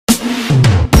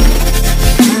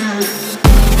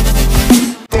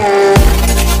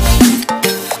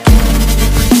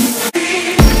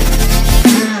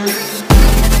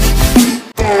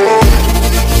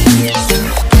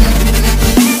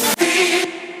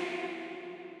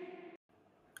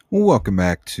Welcome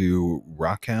back to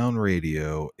Rockhound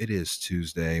Radio. It is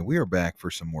Tuesday. We are back for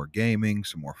some more gaming,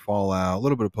 some more Fallout, a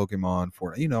little bit of Pokemon,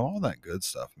 for all that good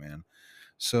stuff, man.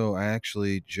 So I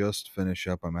actually just finished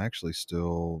up. I'm actually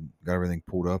still got everything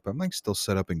pulled up. I'm like still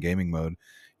set up in gaming mode.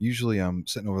 Usually I'm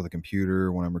sitting over the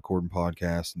computer when I'm recording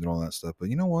podcasts and doing all that stuff. But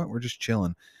you know what? We're just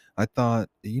chilling. I thought,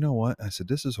 you know what? I said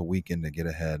this is a weekend to get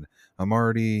ahead. I'm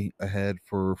already ahead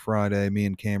for Friday. Me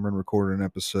and Cameron recorded an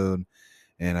episode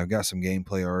and I've got some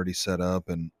gameplay already set up.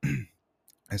 And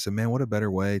I said, man, what a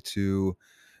better way to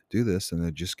do this than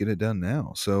to just get it done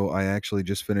now. So I actually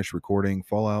just finished recording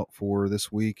Fallout for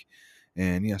this week.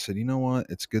 And yeah, I said, you know what?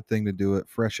 It's a good thing to do it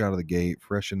fresh out of the gate,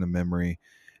 fresh in the memory.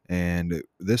 And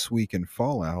this week in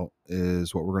Fallout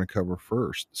is what we're going to cover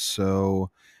first.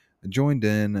 So I joined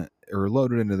in or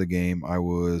loaded into the game. I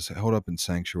was held up in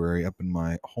Sanctuary, up in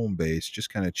my home base,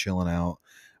 just kind of chilling out.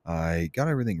 I got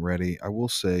everything ready. I will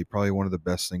say, probably one of the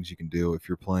best things you can do if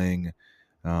you're playing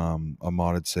a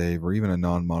modded save or even a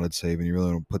non-modded save, and you really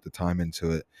don't put the time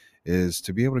into it, is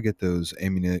to be able to get those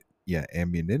ammunition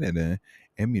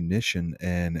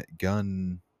and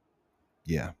gun,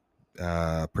 yeah,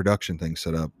 production thing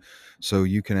set up, so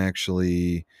you can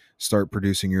actually start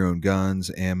producing your own guns,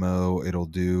 ammo. It'll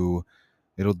do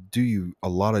you a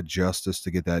lot of justice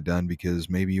to get that done, because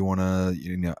maybe you want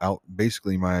to, out.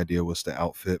 Basically, my idea was to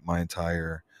outfit my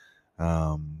entire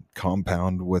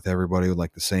compound with everybody with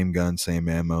like the same gun, same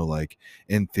ammo. Like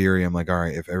in theory, I'm like, all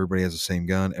right, if everybody has the same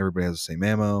gun, everybody has the same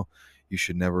ammo. You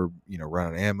should never, run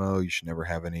out of ammo. You should never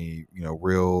have any,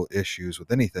 real issues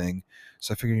with anything.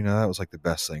 So I figured, that was like the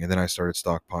best thing. And then I started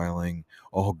stockpiling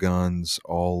all guns,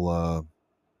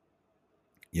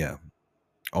 yeah,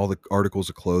 all the articles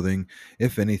of clothing.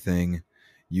 If anything,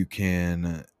 you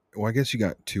can. Well, I guess you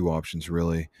got two options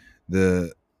really.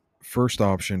 The first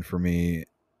option for me,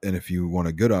 and if you want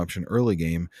a good option early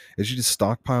game, is you just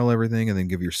stockpile everything and then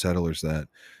give your settlers that.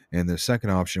 And the second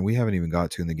option we haven't even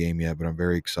got to in the game yet, but I'm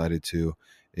very excited to,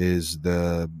 is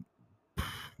the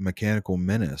Mechanical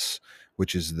Menace,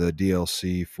 which is the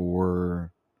DLC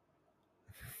for,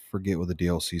 forget what the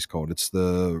DLC is called. It's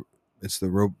the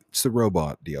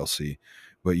robot DLC,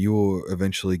 but you will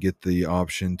eventually get the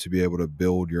option to be able to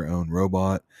build your own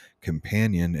robot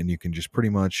companion, and you can just pretty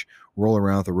much roll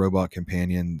around with a robot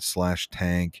companion slash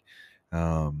tank,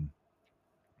 um,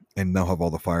 and they'll have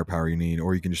all the firepower you need,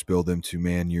 or you can just build them to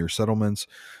man your settlements.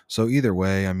 So either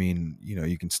way, I mean,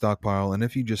 you can stockpile, and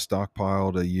if you just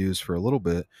stockpile to use for a little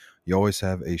bit, you always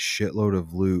have a shitload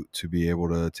of loot to be able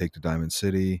to take to Diamond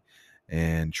City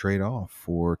and trade off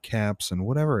for caps and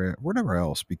whatever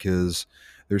else, because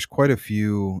there's quite a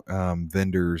few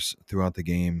vendors throughout the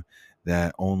game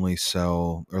that only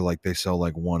sell, or like they sell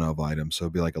like one of items. So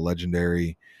it'd be like a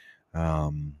legendary,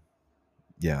 um,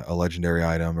 yeah, a legendary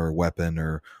item or weapon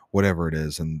or whatever it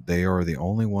is, and they are the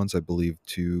only ones I believe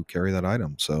to carry that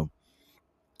item. So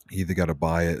you either got to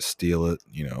buy it, steal it,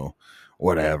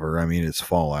 whatever. I mean, it's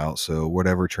Fallout, so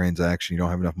whatever transaction you don't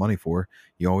have enough money for,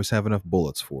 you always have enough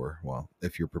bullets for. Well,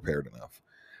 if you're prepared enough.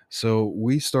 So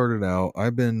we started out.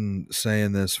 I've been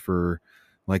saying this for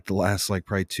like the last like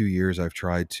probably 2 years. I've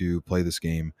tried to play this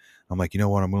game. I'm like, you know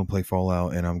what? I'm going to play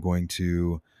Fallout, and I'm going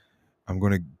to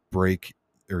break,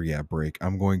 or yeah, break.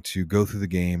 I'm going to go through the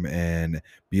game and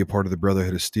be a part of the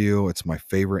Brotherhood of Steel. It's my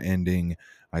favorite ending.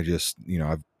 I just,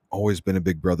 I've always been a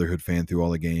big Brotherhood fan through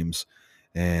all the games,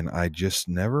 and I just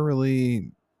never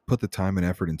really put the time and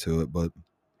effort into it. But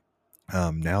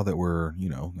now that we're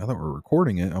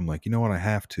recording it, I'm like, you know what, I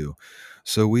have to.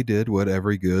 So we did what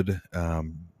every good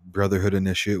Brotherhood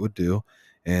initiate would do,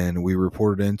 and we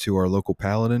reported into our local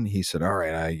paladin. He said, all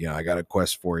right, I got a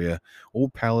quest for you.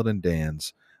 Old Paladin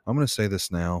Dan's. I'm going to say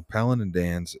this now. Paladin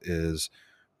Dan's is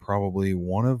probably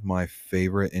one of my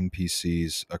favorite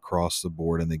NPCs across the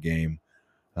board in the game.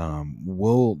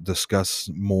 We'll discuss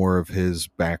more of his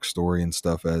backstory and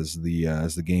stuff as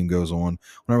the game goes on. Well,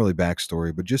 not really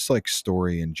backstory, but just like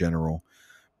story in general.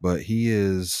 But he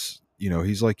is,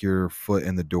 he's like your foot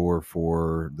in the door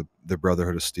for the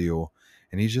Brotherhood of Steel,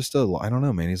 and he's just I don't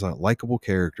know, man. He's a likable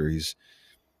character.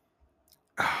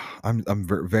 I'm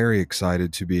very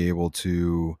excited to be able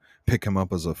to pick him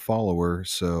up as a follower.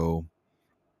 So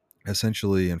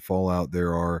essentially, in Fallout,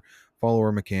 there are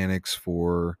follower mechanics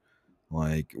for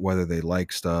like whether they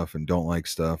like stuff and don't like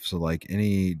stuff. So like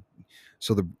any,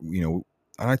 so the and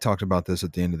I talked about this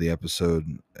at the end of the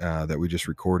episode that we just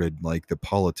recorded, like the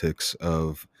politics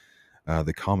of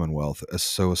the Commonwealth.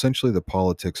 So essentially, the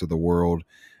politics of the world,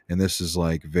 and this is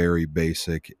like very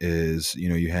basic, is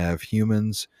you have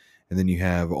humans, and then you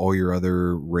have all your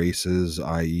other races,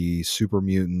 i.e., super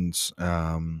mutants.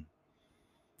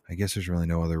 I guess there's really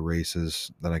no other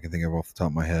races that I can think of off the top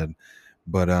of my head.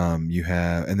 But you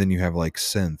have, and then you have like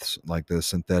synths, like the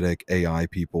synthetic AI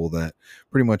people that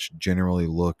pretty much generally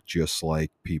look just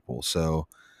like people. So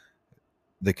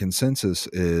the consensus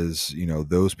is,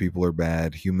 those people are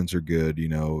bad, humans are good,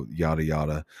 yada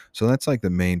yada. So that's like the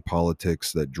main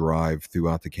politics that drive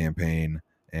throughout the campaign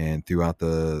and throughout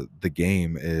the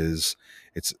game is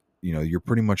it's you're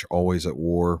pretty much always at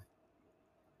war.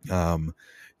 Um,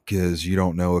 because you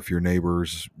don't know if your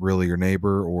neighbor's really your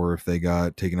neighbor or if they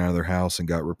got taken out of their house and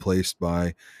got replaced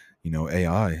by,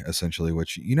 AI essentially,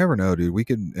 which you never know, dude. We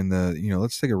could in the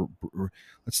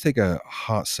let's take a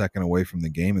hot second away from the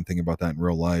game and think about that in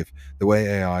real life. The way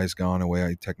AI is gone, the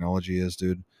way technology is,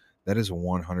 dude, that is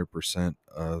 100%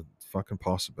 a fucking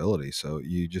possibility. So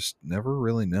you just never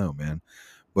really know, man.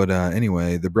 But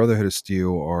anyway, the Brotherhood of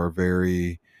Steel are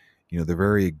very, they're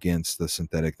very against the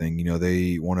synthetic thing.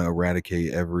 They want to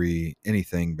eradicate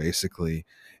anything basically,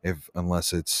 if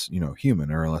unless it's human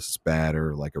or unless it's bad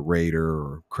or like a raider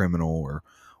or criminal or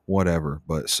whatever.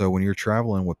 But so when you're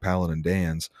traveling with Paladin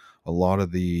Dans, a lot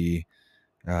of the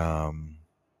um,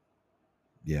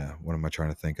 yeah, what am I trying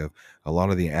to think of? A lot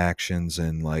of the actions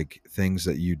and like things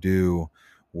that you do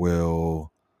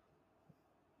will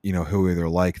he'll either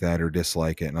like that or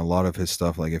dislike it. And a lot of his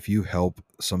stuff, like if you help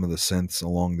some of the synths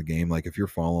along the game, like if you're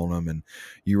following them and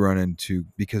you run into,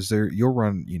 because you'll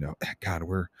run, God,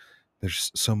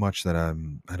 there's so much that I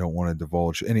don't want to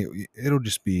divulge. And it'll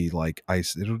just be like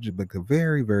ice. It'll just be like the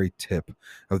very, very tip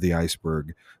of the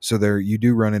iceberg. So there, you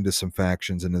do run into some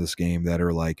factions into this game that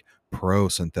are like pro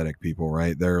synthetic people,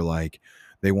 right? They're like,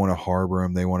 they want to harbor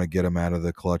them. They want to get them out of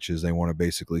the clutches. They want to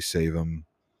basically save them,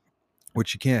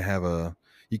 which you can't have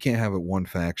it one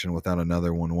faction without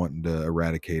another one wanting to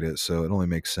eradicate it. So it only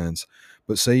makes sense.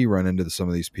 But say you run into some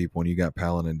of these people and you got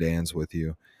Paladin Dans with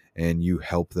you and you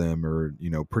help them, or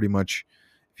pretty much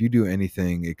if you do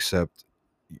anything except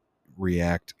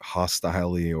react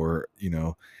hostilely or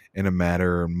in a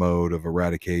matter or mode of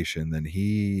eradication, then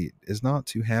he is not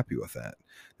too happy with that.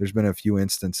 There's been a few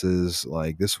instances,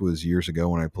 like this was years ago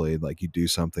when I played, like you do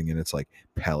something and it's like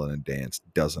Paladin Dance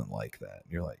doesn't like that,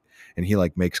 and you're like, and he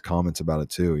like makes comments about it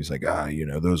too. He's like,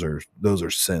 those are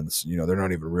synths, they're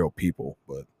not even real people.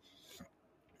 But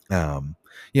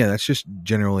yeah, that's just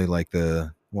generally like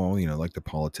like the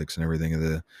politics and everything of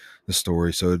the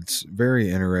story. So it's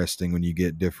very interesting when you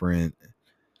get different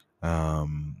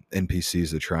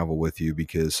NPCs that travel with you,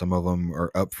 because some of them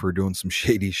are up for doing some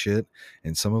shady shit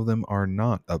and some of them are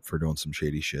not up for doing some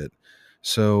shady shit.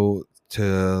 So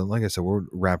to, like I said, we'll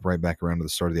wrap right back around to the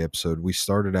start of the episode. We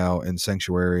started out in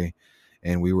Sanctuary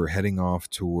and we were heading off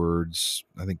towards,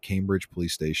 I think, Cambridge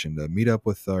Police Station to meet up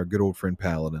with our good old friend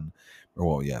Paladin. Or,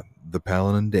 well, yeah, the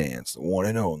Paladin Dance, the one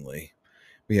and only.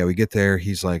 But yeah, we get there.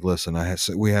 He's like, "Listen,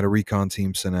 we had a recon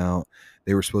team sent out.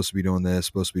 They were supposed to be doing this,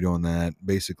 supposed to be doing that.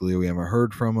 Basically, we haven't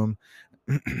heard from them.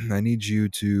 I need you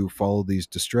to follow these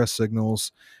distress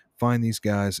signals, find these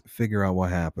guys, figure out what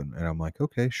happened." And I'm like,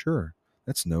 "Okay, sure,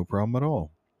 that's no problem at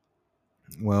all."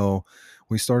 Well,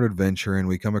 we started venturing.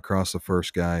 We come across the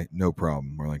first guy, no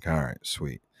problem. We're like, "All right,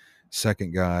 sweet."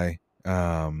 Second guy,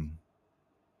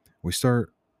 we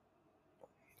start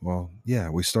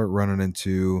we start running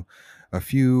into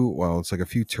it's like a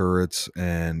few turrets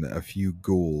and a few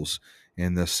ghouls.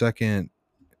 And the second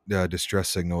distress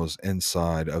signal is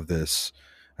inside of this.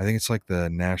 I think it's like the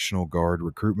National Guard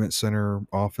Recruitment Center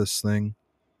office thing.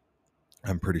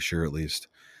 I'm pretty sure, at least.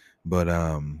 But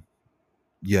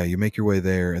yeah, you make your way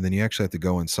there, and then you actually have to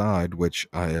go inside, which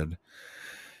I had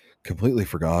completely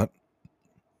forgot.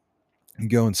 You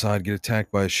go inside, get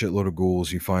attacked by a shitload of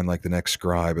ghouls. You find like the next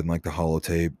scribe and like the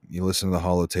holotape. You listen to the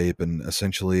holotape, and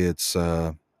essentially it's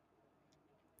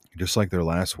just like their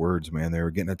last words, man. They were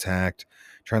getting attacked,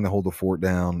 trying to hold the fort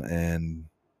down, and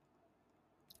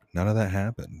none of that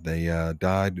happened. They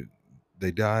died.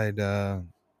 They died,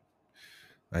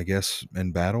 I guess,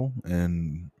 in battle,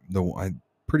 and I'm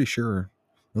pretty sure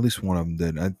at least one of them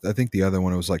did. I think the other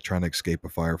one was like trying to escape a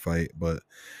firefight, but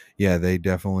yeah, they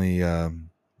definitely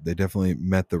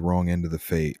met the wrong end of the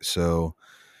fate. So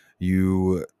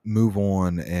you move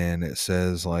on, and it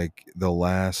says like the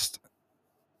last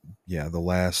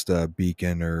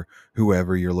beacon or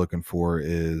whoever you're looking for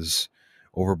is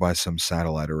over by some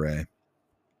satellite array.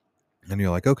 And you're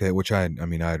like, okay, which I've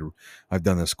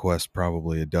done this quest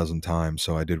probably a dozen times,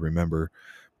 so I did remember.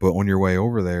 But on your way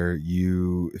over there,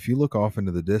 if you look off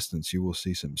into the distance, you will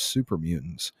see some super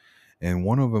mutants, and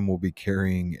one of them will be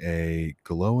carrying a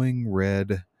glowing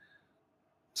red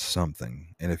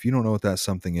something. And if you don't know what that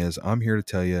something is, I'm here to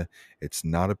tell you it's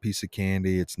not a piece of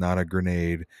candy, it's not a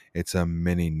grenade, it's a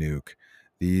mini nuke.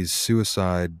 These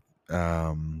suicide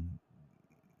um,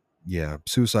 yeah,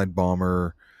 suicide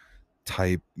bomber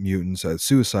type mutants,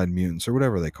 suicide mutants, or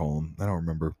whatever they call them. I don't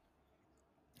remember,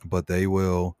 but they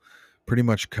will pretty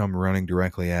much come running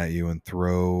directly at you and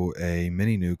throw a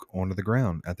mini nuke onto the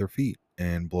ground at their feet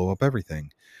and blow up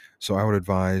everything. So I would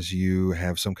advise you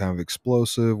have some kind of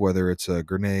explosive, whether it's a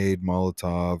grenade,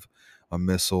 Molotov, a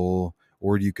missile,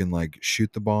 or you can like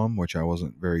shoot the bomb, which I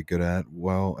wasn't very good at.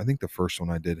 Well, I think the first one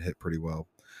I did hit pretty well.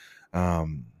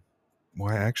 Um,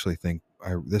 well, I actually think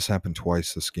this happened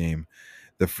twice this game.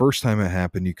 The first time it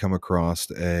happened, you come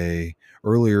across a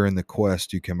earlier in the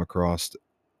quest, you come across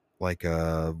like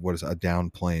a what is it, a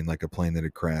down plane, like a plane that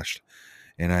had crashed,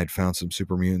 and I had found some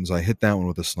super mutants. I hit that one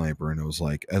with a sniper, and it was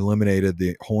like eliminated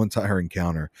the whole entire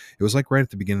encounter. It was like right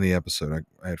at the beginning of the episode.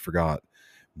 I had forgot,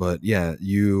 but yeah,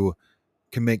 you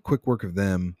can make quick work of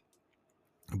them.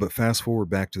 But fast forward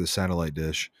back to the satellite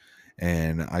dish,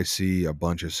 and I see a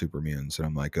bunch of super mutants, and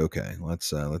I'm like, okay, let's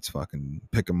fucking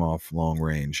pick them off long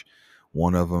range.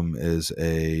 One of them is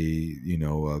a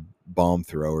bomb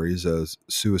thrower. He's a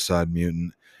suicide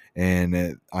mutant,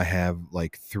 and I have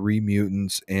like three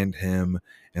mutants and him,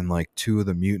 and like two of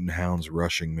the mutant hounds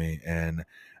rushing me, and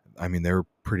I mean they're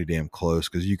pretty damn close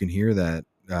because you can hear that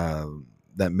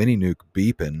mini nuke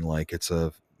beeping like it's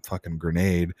a fucking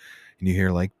grenade, and you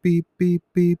hear like beep beep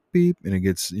beep beep, and it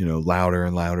gets louder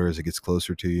and louder as it gets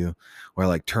closer to you. Where I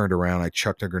like turned around, I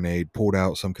chucked a grenade, pulled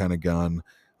out some kind of gun,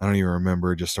 I don't even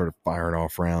remember, just started firing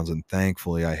off rounds, and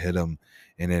thankfully I hit him,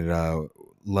 and it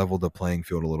leveled the playing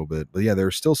field a little bit. But yeah,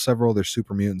 there's still several there's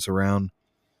super mutants around.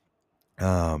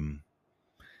 um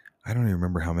I don't even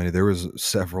remember how many. There was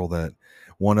several that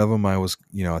one of them I was,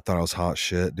 I thought I was hot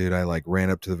shit, dude. I like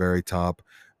ran up to the very top,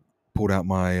 pulled out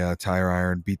my tire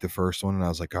iron, beat the first one, and I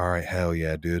was like, all right, hell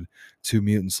yeah, dude. Two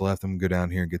mutants left. I'm gonna go down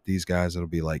here and get these guys. It'll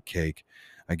be like cake.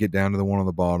 I get down to the one on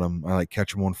the bottom. I like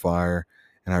catch them on fire,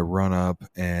 and I run up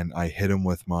and I hit him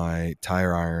with my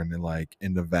tire iron and like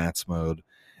into VATS mode,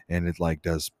 and it like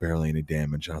does barely any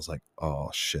damage. And I was like, oh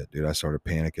shit, dude. I started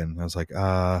panicking. I was like,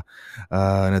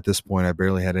 and at this point, I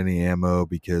barely had any ammo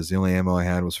because the only ammo I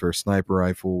had was for a sniper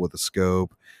rifle with a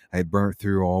scope. I had burnt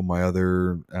through all my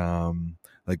other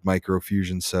like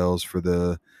microfusion cells for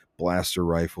the blaster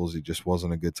rifles. It just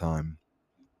wasn't a good time.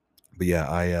 But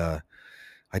yeah,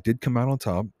 I did come out on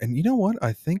top. And you know what?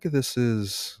 I think this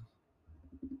is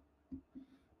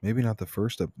maybe not the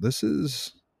first this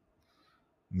is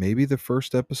maybe the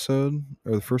first episode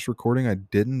or the first recording I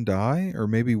didn't die, or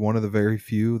maybe one of the very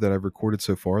few that I've recorded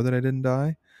so far that I didn't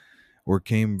die or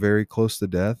came very close to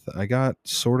death. I got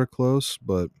sort of close,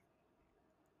 but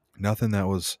nothing that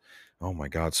was, oh my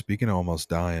god, speaking of almost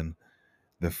dying,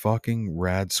 the fucking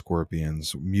rad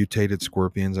scorpions, mutated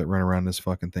scorpions that run around this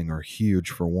fucking thing are huge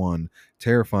for one,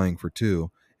 terrifying for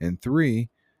two, and three,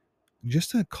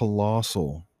 just a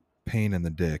colossal pain in the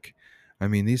dick. I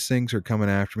mean, these things are coming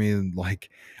after me, and like,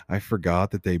 I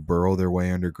forgot that they burrow their way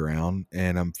underground,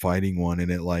 and I'm fighting one,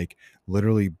 and it like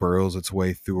literally burrows its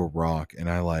way through a rock, and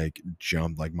I like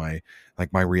jumped, like my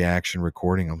reaction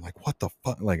recording. I'm like, what the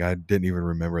fuck? Like, I didn't even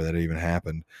remember that it even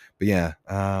happened. But yeah,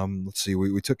 let's see.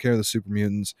 We took care of the super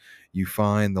mutants. You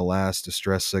find the last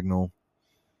distress signal.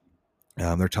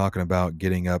 They're talking about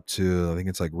getting up to, I think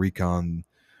it's like recon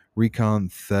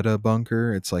theta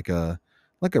bunker. It's like a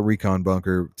recon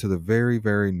bunker to the very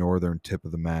very northern tip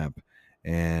of the map,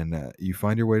 and you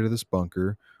find your way to this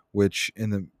bunker, which in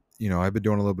the I've been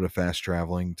doing a little bit of fast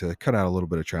traveling to cut out a little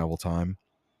bit of travel time.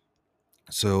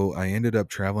 So I ended up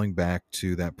traveling back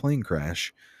to that plane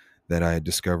crash that I had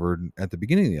discovered at the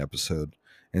beginning of the episode.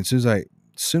 And as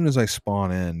soon as I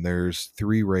spawn in, there's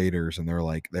three raiders, and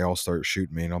they all start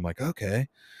shooting me, and I'm like, okay.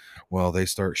 Well, they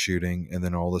start shooting, and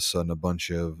then all of a sudden, a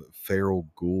bunch of feral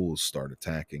ghouls start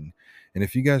attacking. And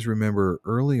if you guys remember,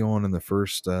 early on in the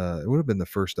first, it would have been the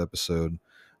first episode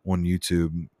on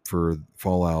YouTube for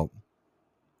Fallout,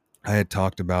 I had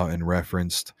talked about and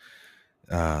referenced.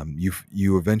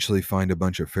 You eventually find a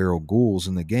bunch of feral ghouls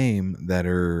in the game that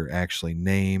are actually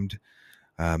named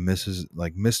Mrs.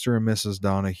 like Mr. and Mrs.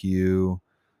 Donahue,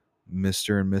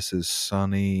 Mr. and Mrs.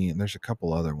 Sunny, and there's a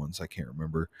couple other ones I can't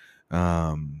remember.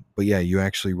 But yeah, you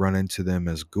actually run into them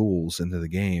as ghouls into the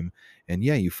game, and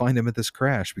yeah, you find them at this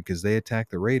crash because they attack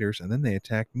the raiders, and then they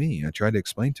attacked me. I tried to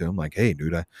explain to him like, "Hey,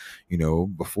 dude,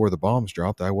 before the bombs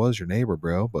dropped, I was your neighbor,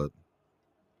 bro." But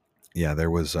yeah,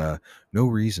 there was no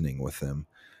reasoning with them.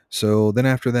 So then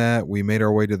after that, we made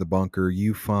our way to the bunker.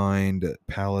 You find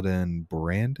Paladin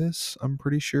Brandis, I'm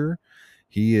pretty sure.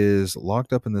 He is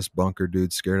locked up in this bunker,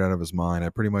 dude, scared out of his mind.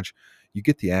 You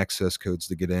get the access codes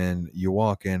to get in. You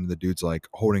walk in, the dude's like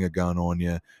holding a gun on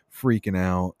you, freaking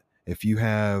out. If you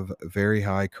have very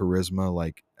high charisma,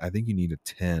 like I think you need a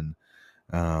 10.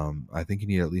 I think you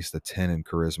need at least a 10 in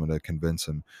charisma to convince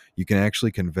him. You can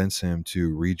actually convince him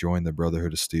to rejoin the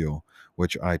Brotherhood of Steel,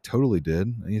 which I totally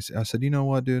did. I said, you know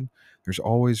what, dude? There's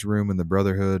always room in the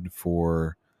Brotherhood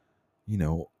for, you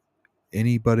know,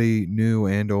 anybody new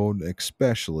and old,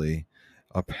 especially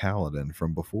a paladin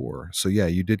from before. So yeah,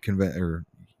 you did convince, or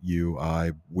you,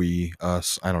 I, we,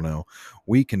 us, I don't know.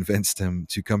 We convinced him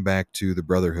to come back to the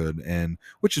Brotherhood, and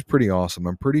which is pretty awesome.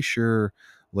 I'm pretty sure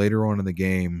later on in the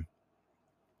game,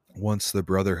 once the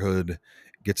Brotherhood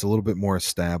gets a little bit more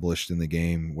established in the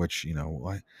game, which,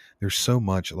 there's so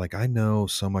much, like, I know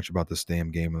so much about this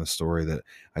damn game and the story that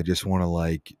I just want to,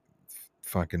 like,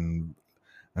 fucking,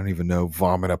 I don't even know,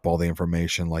 vomit up all the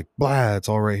information, like, blah, it's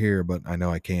all right here, but I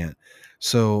know I can't.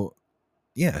 So,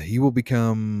 yeah, he will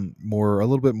become a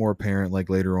little bit more apparent, like,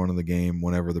 later on in the game,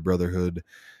 whenever the Brotherhood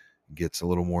gets a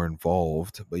little more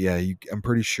involved. But yeah, I'm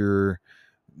pretty sure,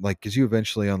 like, because you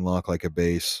eventually unlock, like, a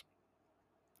base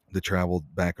to travel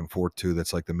back and forth to,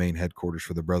 that's like the main headquarters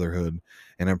for the Brotherhood.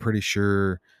 And I'm pretty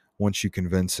sure once you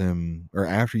convince him, or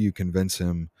after you convince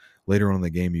him, later on in the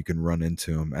game you can run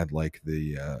into him at like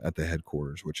the at the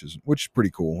headquarters, which is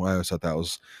pretty cool. I always thought that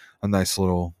was a nice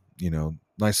little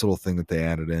thing that they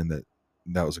added in,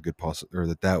 that was a good or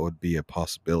that would be a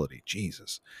possibility.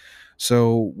 Jesus.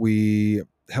 So we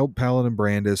helped Paladin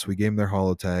Brandis. We gave him their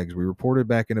holo tags. We reported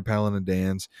back into Paladin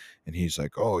Dan's, and he's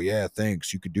like, "Oh yeah,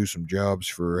 thanks. You could do some jobs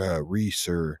for Reese,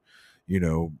 or you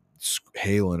know,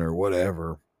 Halen or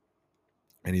whatever."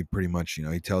 And he pretty much,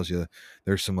 he tells you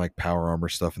there's some like power armor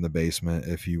stuff in the basement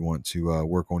if you want to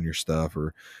work on your stuff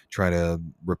or try to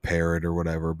repair it or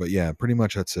whatever. But yeah, pretty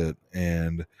much that's it.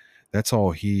 And that's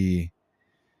all he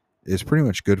is pretty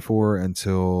much good for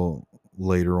until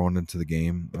later on into the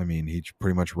game. I mean, he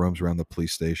pretty much roams around the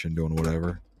police station doing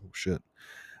whatever. Oh shit.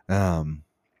 Um,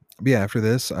 but yeah, after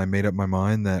this, I made up my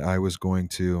mind that I was going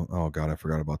to. Oh god, I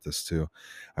forgot about this too.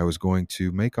 I was going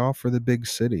to make off for the big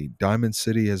city. Diamond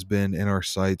City has been in our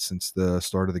sights since the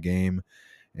start of the game,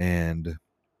 and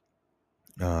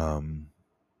um,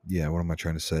 yeah, what am I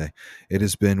trying to say? It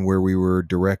has been where we were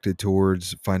directed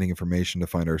towards finding information to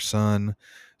find our son.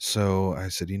 So I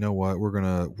said, you know what, we're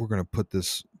gonna put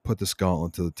this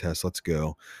gauntlet to the test. Let's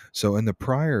go. So in the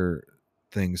prior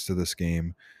things to this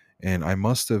game, and I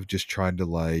must have just tried to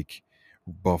like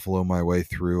buffalo my way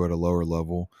through at a lower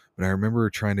level. But I remember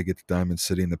trying to get to Diamond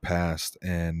City in the past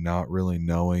and not really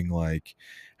knowing like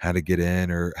how to get in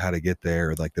or how to get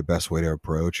there, or like the best way to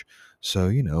approach.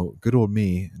 So, good old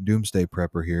me, Doomsday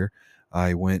Prepper here.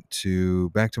 I went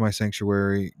back to my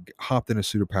sanctuary, hopped in a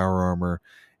suit of power armor,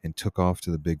 and took off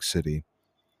to the big city.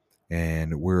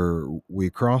 And we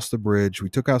crossed the bridge.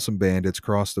 We took out some bandits,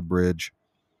 crossed the bridge.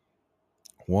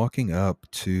 Walking up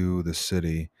to the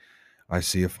city, I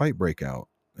see a fight break out.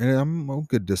 And I'm a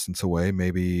good distance away,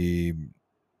 maybe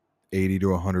 80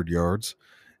 to 100 yards.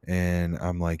 And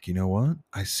I'm like, you know what?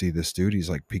 I see this dude. He's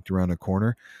like peeked around a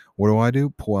corner. What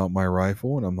do? Pull out my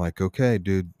rifle. And I'm like, okay,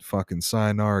 dude, fucking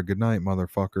sayonara. Good night,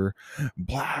 motherfucker.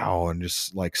 Blow. And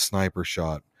just like sniper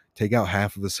shot. Take out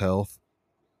half of his health.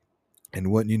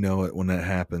 And wouldn't you know it, when that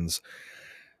happens,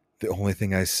 the only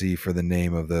thing I see for the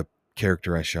name of the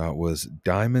character I shot was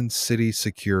Diamond City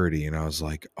Security. And I was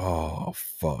like, oh,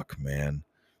 fuck, man.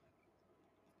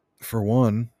 For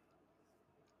one,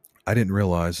 I didn't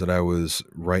realize that I was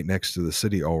right next to the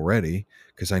city already,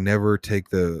 because I never take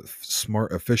the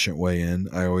smart, efficient way in.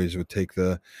 I always would take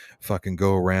the fucking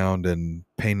go around and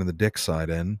pain in the dick side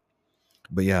in.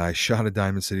 But yeah, I shot a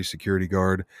Diamond City security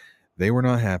guard. They were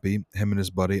not happy. Him and his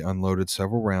buddy unloaded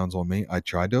several rounds on me. I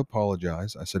tried to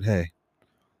apologize. I said, hey,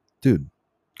 dude,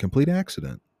 complete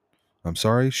accident. I'm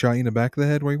sorry, shot you in the back of the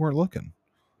head while you weren't looking.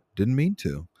 Didn't mean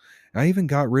to. I even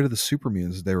got rid of the super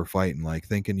mutants they were fighting, like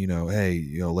thinking,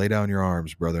 hey, lay down your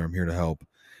arms, brother. I'm here to help.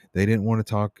 They didn't want to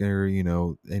talk, or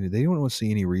and they didn't want to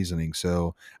see any reasoning.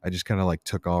 So I just kind of like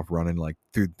took off running, like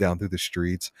down through the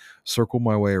streets, circled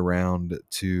my way around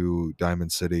to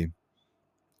Diamond City,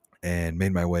 and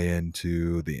made my way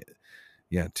into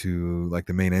to like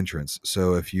the main entrance.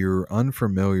 So if you're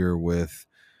unfamiliar with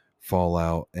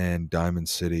Fallout and Diamond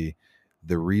City,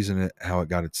 the reason how it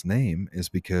got its name is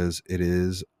because it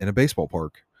is in a baseball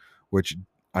park, which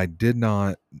I did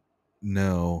not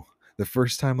know. The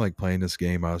first time like playing this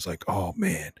game, I was like, "Oh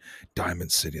man,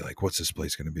 Diamond City! Like, what's this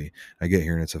place going to be?" I get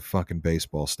here and it's a fucking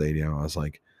baseball stadium. I was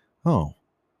like, "Oh,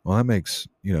 well, that makes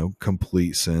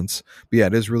complete sense." But yeah,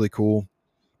 it is really cool.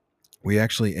 We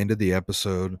actually ended the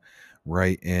episode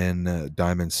right in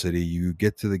Diamond City. You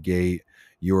get to the gate,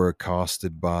 you're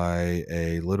accosted by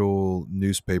a little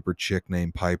newspaper chick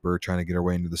named Piper trying to get her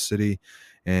way into the city.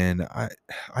 And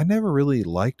I never really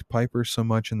liked Piper so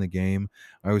much in the game.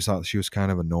 I always thought she was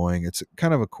kind of annoying. It's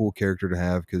kind of a cool character to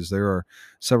have because there are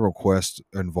several quests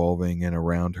involving and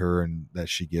around her and that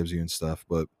she gives you and stuff.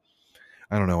 But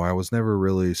I don't know. I was never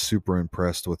really super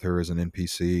impressed with her as an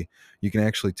NPC. You can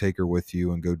actually take her with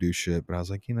you and go do shit, but I was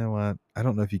like, you know what? I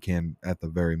don't know if you can at the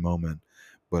very moment,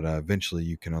 but eventually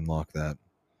you can unlock that.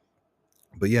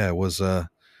 But yeah, it was. I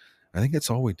think that's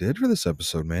all we did for this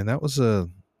episode, man. That was a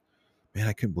Man,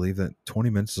 I couldn't believe that 20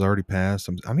 minutes has already passed.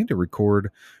 I need to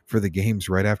record for the games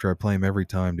right after I play them every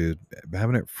time, dude.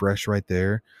 Having it fresh right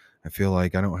there, I feel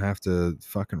like I don't have to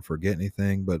fucking forget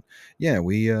anything. But yeah,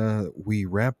 we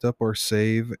wrapped up our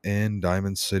save in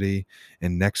Diamond City,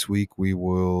 and next week we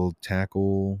will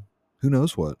tackle who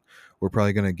knows what. We're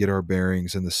probably gonna get our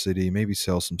bearings in the city, maybe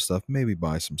sell some stuff, maybe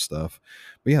buy some stuff.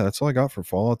 But yeah, that's all I got for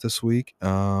Fallout this week.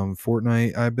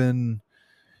 Fortnite, I've been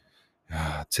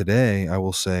today, I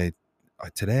will say,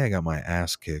 today I got my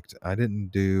ass kicked. I didn't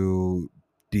do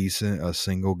decent a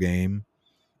single game.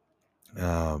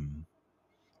 Um,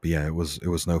 but yeah, it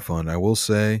was no fun. I will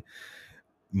say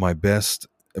my best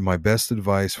my best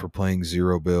advice for playing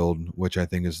zero build, which I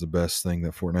think is the best thing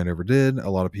that Fortnite ever did. A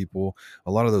lot of people,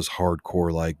 a lot of those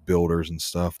hardcore like builders and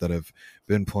stuff that have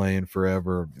been playing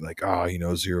forever, like,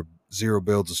 zero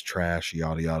builds is trash,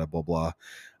 yada yada blah blah.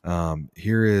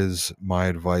 Here is my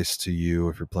advice to you: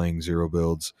 if you're playing zero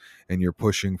builds and you're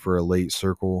pushing for a late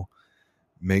circle,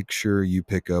 make sure you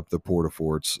pick up the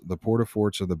porta-forts. The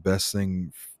porta-forts are the best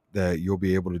thing that you'll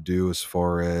be able to do as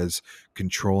far as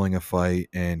controlling a fight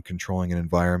and controlling an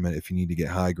environment if you need to get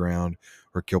high ground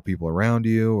or kill people around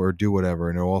you or do whatever.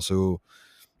 And it'll also,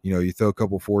 you throw a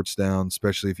couple forts down,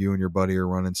 especially if you and your buddy are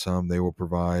running some, they will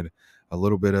provide a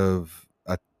little bit of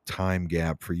a time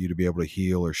gap for you to be able to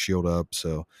heal or shield up.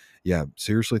 So yeah,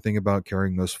 seriously think about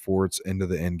carrying those forts into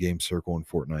the end game circle in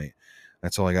Fortnite.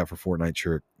 That's all I got for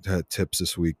Fortnite tips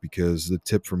this week, because the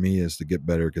tip for me is to get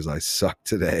better because I suck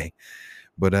today.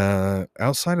 But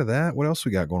outside of that, what else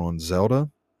we got going on? Zelda.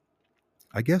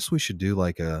 I guess we should do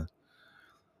like a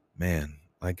man.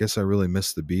 I guess I really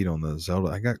missed the beat on the Zelda.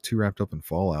 I got too wrapped up in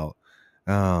Fallout.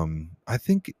 I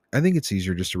think it's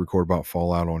easier just to record about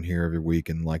Fallout on here every week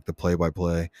and like the play by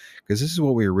play, because this is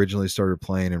what we originally started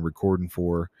playing and recording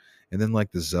for, and then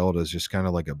like the Zelda is just kind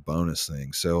of like a bonus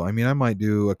thing. So I mean, I might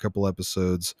do a couple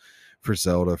episodes for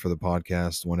Zelda for the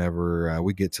podcast whenever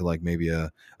we get to like maybe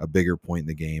a bigger point in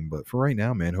the game. But for right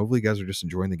now, man, hopefully you guys are just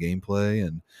enjoying the gameplay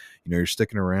and you're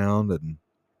sticking around. And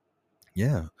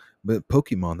yeah, but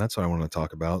Pokemon, that's what I want to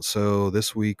talk about. So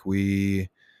this week what do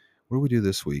we do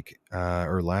this week?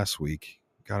 Or last week?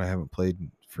 God, I haven't played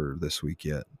for this week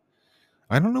yet.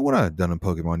 I don't know what I've done in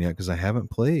Pokemon yet because I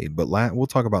haven't played. But we'll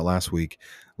talk about last week.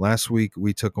 Last week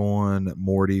we took on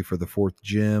Morty for the 4th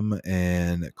gym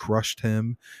and crushed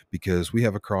him because we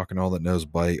have a Crocodile that knows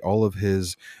Bite. All of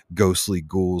his ghostly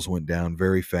ghouls went down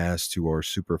very fast to our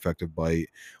super effective Bite.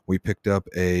 We picked up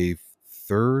a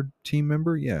third team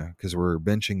member, yeah, because we're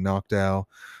benching Noctowl.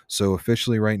 So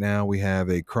officially right now we have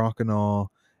a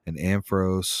Crocodile, an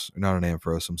Ampharos, not an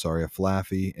Ampharos, I'm sorry, a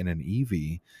Flaffy, and an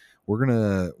Eevee. We're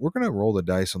gonna roll the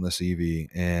dice on this Eevee,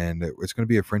 and it's gonna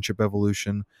be a friendship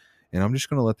evolution. And I'm just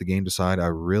gonna let the game decide. I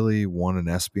really want an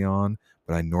Espeon,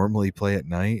 but I normally play at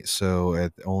night, so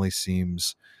it only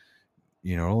seems,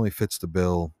 it only fits the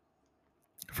bill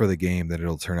for the game that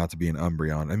it'll turn out to be an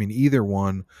Umbreon. I mean, either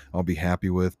one I'll be happy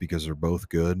with because they're both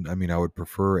good. I mean, I would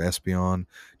prefer Espeon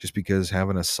just because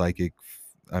having a psychic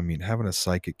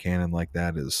cannon like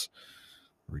that is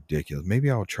ridiculous.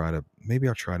 Maybe I'll try to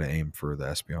aim for the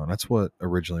Espeon. That's what I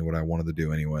wanted to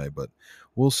do anyway, but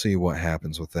we'll see what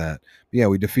happens with that. But yeah,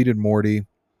 we defeated Morty.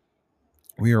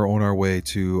 We are on our way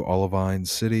to Olivine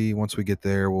City. Once we get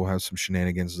there, we'll have some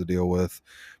shenanigans to deal with.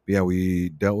 But yeah, we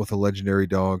dealt with the legendary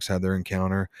dogs, had their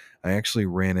encounter. I actually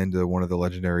ran into one of the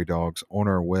legendary dogs on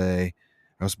our way.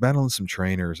 I was battling some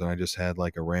trainers and I just had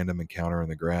like a random encounter in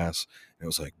the grass. And it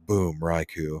was like, boom,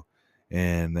 Raikou.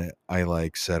 And I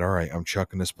like said, all right, I'm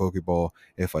chucking this Pokeball.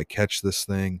 If I catch this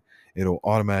thing, it'll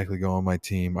automatically go on my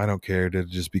team. I don't care. It'll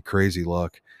just be crazy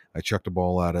luck. I chucked a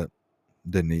ball at it.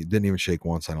 Didn't even shake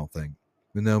once, I don't think.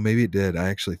 No, maybe it did.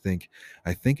 I think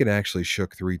it actually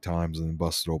shook 3 times and then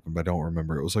busted open, but I don't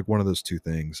remember. It was like one of those two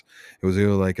things. It was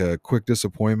either like a quick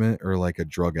disappointment or like a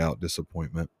drug out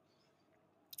disappointment.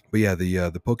 But yeah,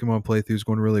 the Pokemon playthrough is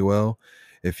going really well.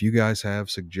 If you guys have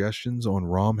suggestions on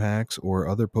ROM hacks or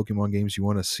other Pokemon games you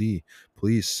want to see,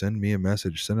 please send me a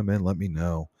message. Send them in. Let me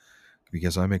know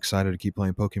because I'm excited to keep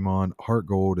playing Pokemon. Heart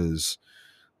Gold is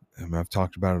I mean, I've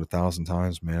talked about it 1,000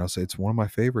 times, man. I'll say it's one of my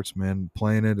favorites, man.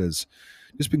 Playing it has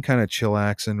just been kind of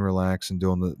chillaxing, relaxing,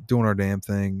 doing our damn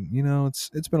thing.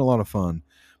 It's been a lot of fun.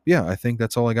 Yeah, I think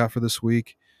that's all I got for this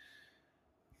week.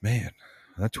 Man,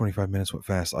 that 25 minutes went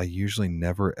fast. I usually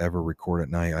never ever record at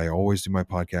night. I always do my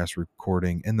podcast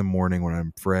recording in the morning when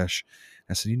I'm fresh.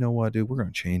 I said, you know what, dude, we're going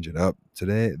to change it up.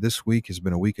 This week has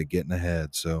been a week of getting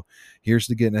ahead. So here's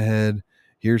the getting ahead.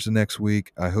 Here's the next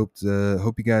week. I hope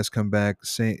you guys come back.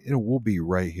 We'll be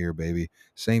right here, baby.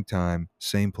 Same time,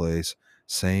 same place,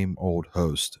 same old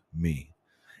host, me.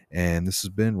 And this has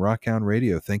been Rockhound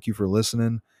Radio. Thank you for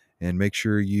listening. And make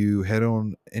sure you head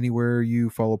on anywhere you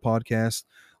follow podcasts,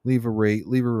 leave a rate,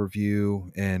 leave a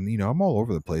review. And, I'm all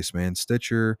over the place, man.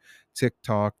 Stitcher,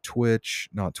 TikTok, Twitch,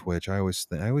 not Twitch. I always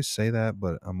say that,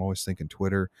 but I'm always thinking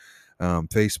Twitter,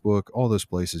 Facebook, all those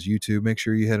places, YouTube. Make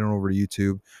sure you head on over to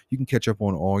YouTube. You can catch up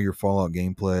on all your Fallout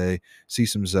gameplay, see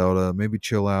some Zelda, maybe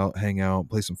chill out, hang out,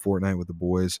 play some Fortnite with the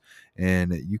boys.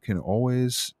 And you can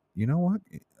always, you know what?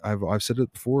 I've said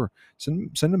it before.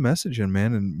 Send a message in,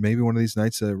 man, and maybe one of these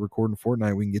nights recording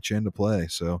Fortnite, we can get you into play.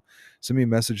 So send me a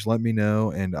message, let me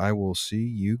know, and I will see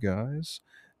you guys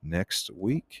next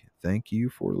week. Thank you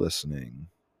for listening.